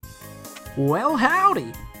Well,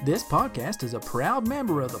 howdy! This podcast is a proud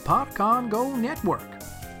member of the Podcon Go network.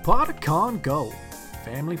 Podcon Go,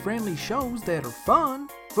 family-friendly shows that are fun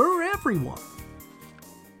for everyone.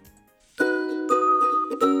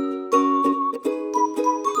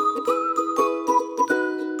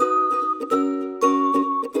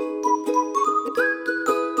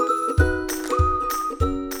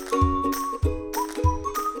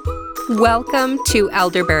 Welcome to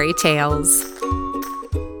Elderberry Tales.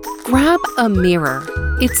 Grab a mirror.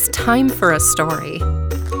 It's time for a story.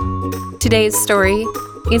 Today's story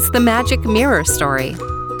is the Magic Mirror Story,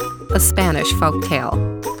 a Spanish folktale.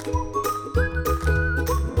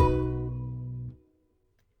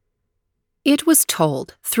 It was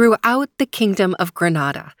told throughout the kingdom of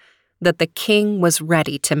Granada that the king was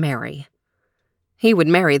ready to marry. He would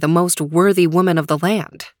marry the most worthy woman of the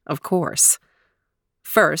land, of course.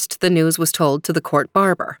 First, the news was told to the court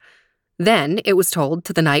barber. Then it was told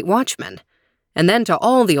to the night watchman, and then to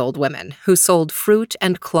all the old women who sold fruit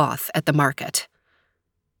and cloth at the market.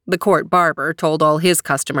 The court barber told all his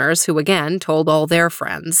customers, who again told all their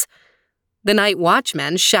friends. The night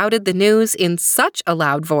watchman shouted the news in such a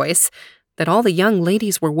loud voice that all the young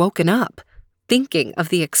ladies were woken up, thinking of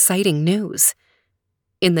the exciting news.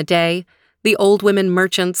 In the day, the old women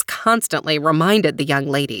merchants constantly reminded the young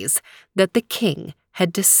ladies that the king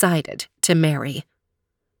had decided to marry.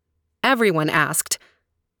 Everyone asked,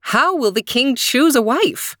 "How will the king choose a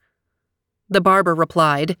wife?" The barber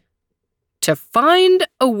replied, "To find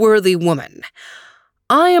a worthy woman.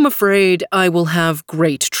 I am afraid I will have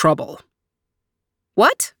great trouble."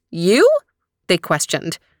 "What? You?" they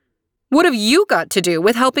questioned. "What have you got to do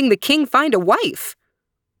with helping the king find a wife?"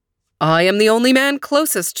 "I am the only man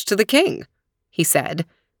closest to the king," he said,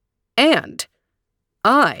 "and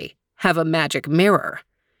I have a magic mirror.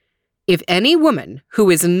 If any woman who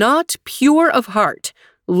is not pure of heart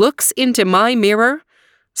looks into my mirror,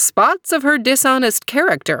 spots of her dishonest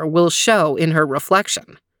character will show in her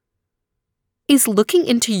reflection." "Is looking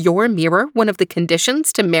into your mirror one of the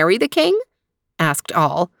conditions to marry the king?" asked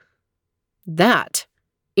all. "That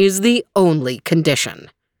is the only condition,"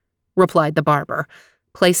 replied the barber,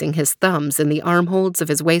 placing his thumbs in the armholes of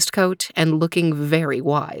his waistcoat and looking very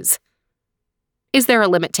wise. "Is there a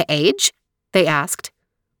limit to age?" they asked.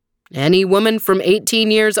 "Any woman from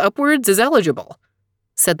 18 years upwards is eligible,"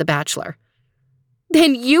 said the bachelor.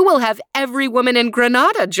 "Then you will have every woman in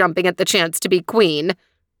Granada jumping at the chance to be queen,"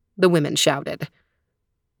 the women shouted.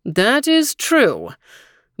 "That is true,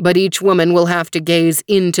 but each woman will have to gaze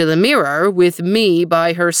into the mirror with me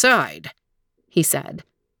by her side," he said.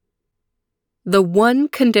 The one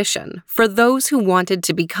condition for those who wanted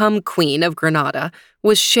to become Queen of Granada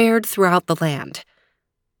was shared throughout the land.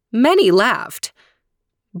 Many laughed,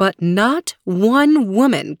 but not one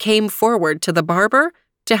woman came forward to the barber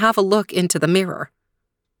to have a look into the mirror.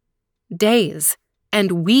 Days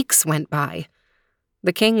and weeks went by.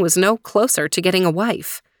 The king was no closer to getting a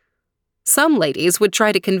wife. Some ladies would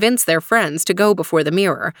try to convince their friends to go before the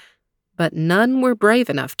mirror, but none were brave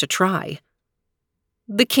enough to try.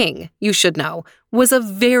 The king, you should know, was a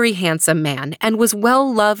very handsome man and was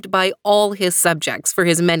well loved by all his subjects for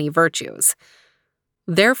his many virtues.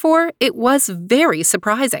 Therefore, it was very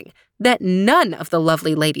surprising that none of the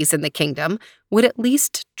lovely ladies in the kingdom would at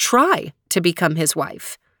least try to become his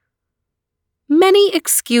wife. Many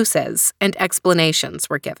excuses and explanations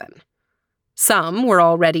were given. Some were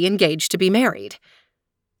already engaged to be married.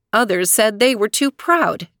 Others said they were too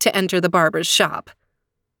proud to enter the barber's shop.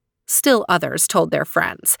 Still others told their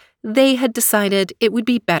friends they had decided it would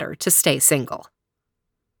be better to stay single.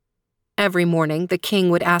 Every morning, the king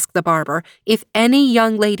would ask the barber if any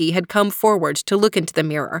young lady had come forward to look into the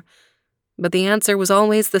mirror, but the answer was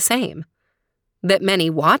always the same, that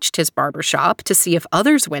many watched his barber shop to see if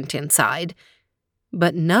others went inside,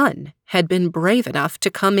 but none had been brave enough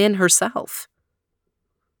to come in herself.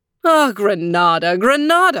 "Ah, Granada,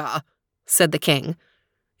 Granada," said the king.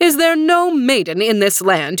 "Is there no maiden in this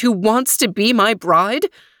land who wants to be my bride?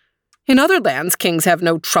 In other lands, kings have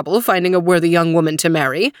no trouble finding a worthy young woman to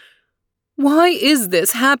marry. Why is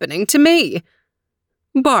this happening to me?"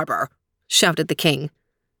 "Barber," shouted the king,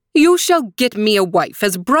 "you shall get me a wife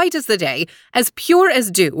as bright as the day, as pure as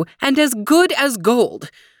dew, and as good as gold.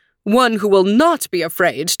 One who will not be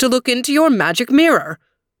afraid to look into your magic mirror."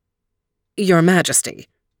 "Your Majesty,"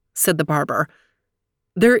 said the barber,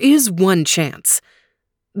 "there is one chance.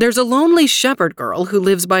 There's a lonely shepherd girl who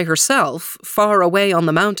lives by herself, far away on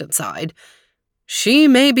the mountainside. She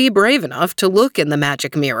may be brave enough to look in the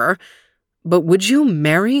magic mirror, but would you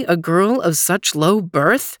marry a girl of such low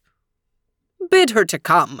birth?" "Bid her to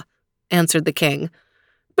come," answered the king.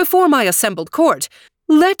 "Before my assembled court,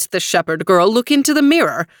 Let the shepherd girl look into the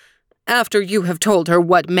mirror, after you have told her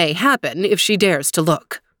what may happen if she dares to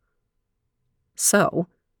look." So,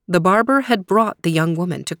 the barber had brought the young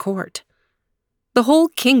woman to court. The whole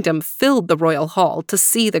kingdom filled the royal hall to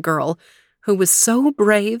see the girl, who was so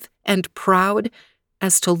brave and proud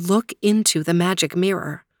as to look into the magic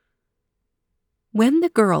mirror. When the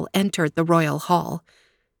girl entered the royal hall,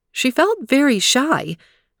 she felt very shy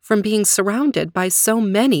from being surrounded by so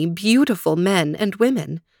many beautiful men and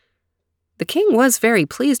women. The king was very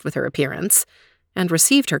pleased with her appearance and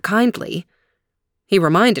received her kindly. He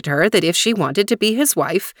reminded her that if she wanted to be his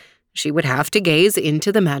wife, she would have to gaze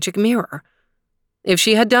into the magic mirror. If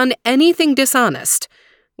she had done anything dishonest,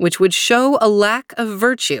 which would show a lack of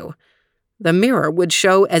virtue, the mirror would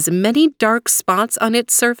show as many dark spots on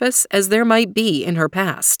its surface as there might be in her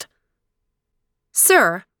past.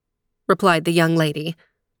 "Sir," replied the young lady,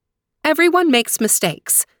 "everyone makes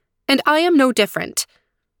mistakes, and I am no different.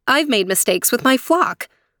 I've made mistakes with my flock,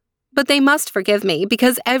 but they must forgive me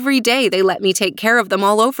because every day they let me take care of them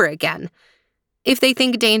all over again. If they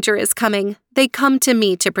think danger is coming, they come to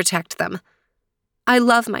me to protect them. I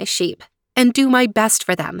love my sheep and do my best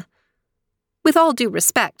for them. With all due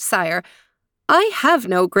respect, sire, I have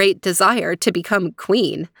no great desire to become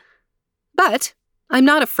queen. But I'm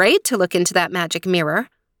not afraid to look into that magic mirror."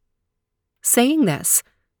 Saying this,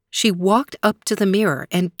 she walked up to the mirror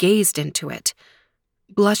and gazed into it,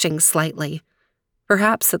 blushing slightly,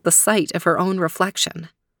 perhaps at the sight of her own reflection.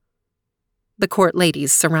 The court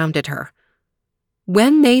ladies surrounded her.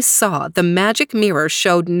 When they saw the magic mirror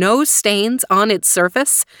showed no stains on its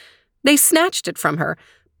surface, they snatched it from her,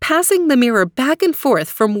 passing the mirror back and forth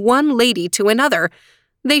from one lady to another.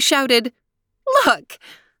 They shouted, "Look,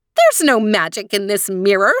 there's no magic in this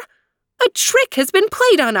mirror. A trick has been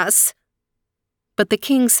played on us." But the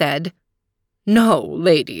king said, "No,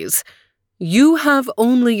 ladies, you have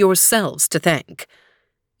only yourselves to thank.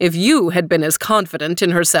 If you had been as confident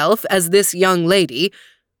in herself as this young lady,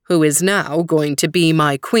 who is now going to be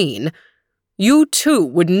my queen, you too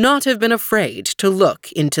would not have been afraid to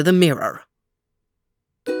look into the mirror."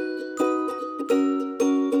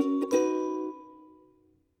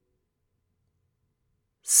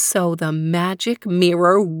 So the magic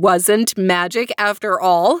mirror wasn't magic after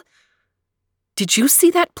all? Did you see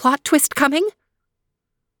that plot twist coming?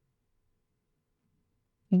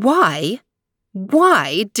 Why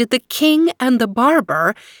did the king and the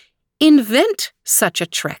barber invent such a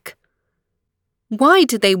trick? Why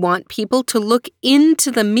did they want people to look into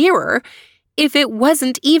the mirror if it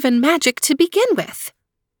wasn't even magic to begin with?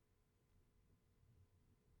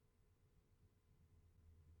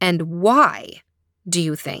 And why, do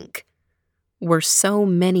you think, were so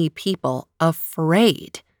many people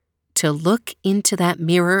afraid to look into that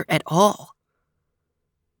mirror at all?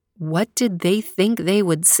 What did they think they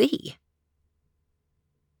would see?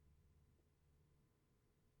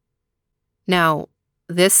 Now,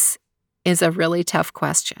 this is a really tough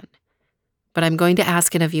question, but I'm going to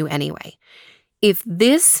ask it of you anyway. If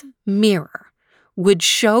this mirror would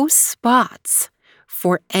show spots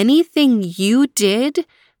for anything you did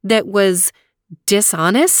that was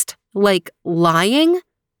dishonest, like lying,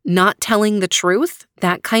 not telling the truth,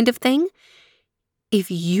 that kind of thing, if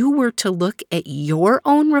you were to look at your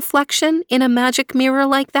own reflection in a magic mirror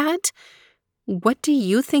like that, what do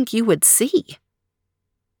you think you would see?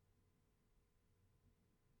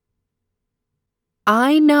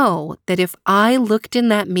 I know that if I looked in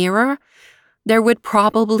that mirror, there would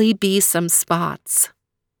probably be some spots.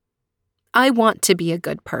 I want to be a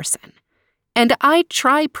good person, and I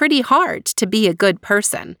try pretty hard to be a good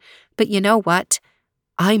person, but you know what?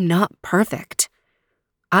 I'm not perfect.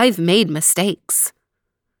 I've made mistakes.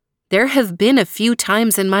 There have been a few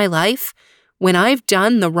times in my life when I've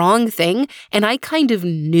done the wrong thing and I kind of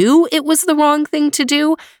knew it was the wrong thing to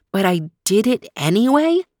do, but I did it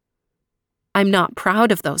anyway. I'm not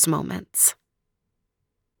proud of those moments.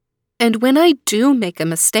 And when I do make a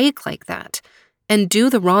mistake like that and do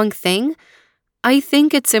the wrong thing, I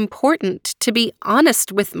think it's important to be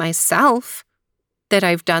honest with myself that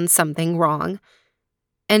I've done something wrong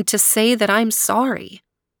and to say that I'm sorry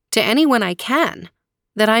to anyone I can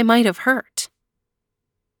that I might have hurt.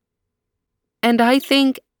 And I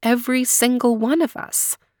think every single one of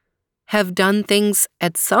us have done things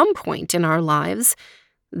at some point in our lives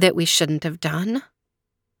that we shouldn't have done.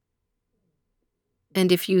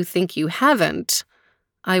 And if you think you haven't,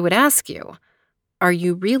 I would ask you, are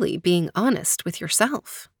you really being honest with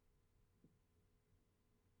yourself?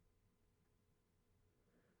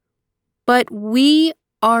 But we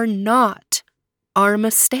are not our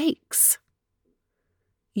mistakes.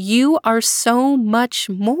 You are so much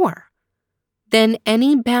more than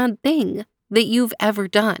any bad thing that you've ever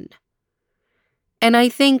done. And I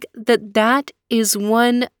think that that is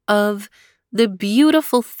one of the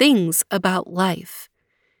beautiful things about life,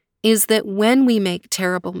 is that when we make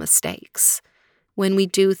terrible mistakes, when we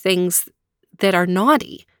do things that are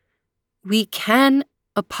naughty, we can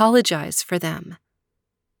apologize for them,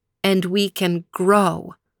 and we can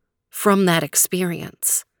grow from that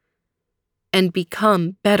experience and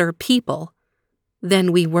become better people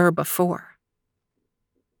than we were before.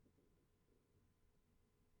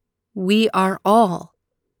 We are all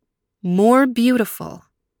more beautiful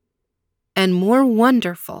and more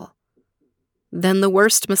wonderful than the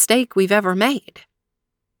worst mistake we've ever made.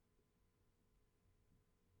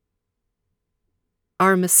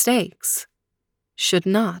 Our mistakes should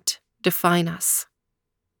not define us.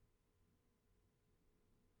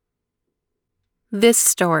 This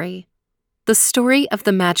story, The Story of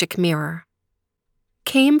the Magic Mirror,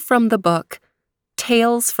 came from the book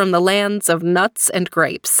Tales from the Lands of Nuts and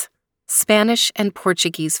Grapes, Spanish and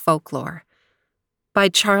Portuguese Folklore, by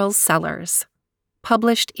Charles Sellers,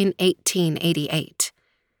 published in 1888.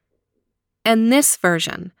 And this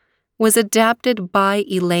version was adapted by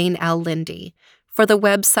Elaine L. Lindy for the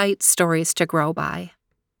website Stories to Grow By.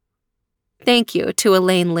 Thank you to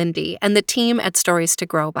Elaine Lindy and the team at Stories to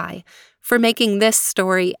Grow By for making this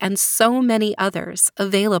story and so many others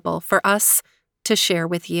available for us to share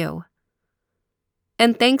with you.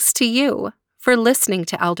 And thanks to you for listening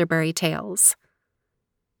to Elderberry Tales.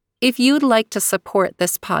 If you'd like to support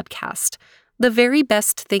this podcast, the very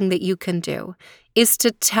best thing that you can do is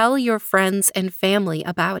to tell your friends and family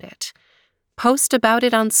about it. Post about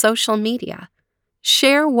it on social media.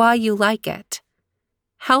 Share why you like it.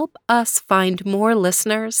 Help us find more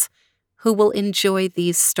listeners who will enjoy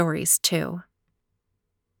these stories too.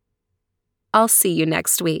 I'll see you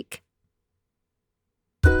next week.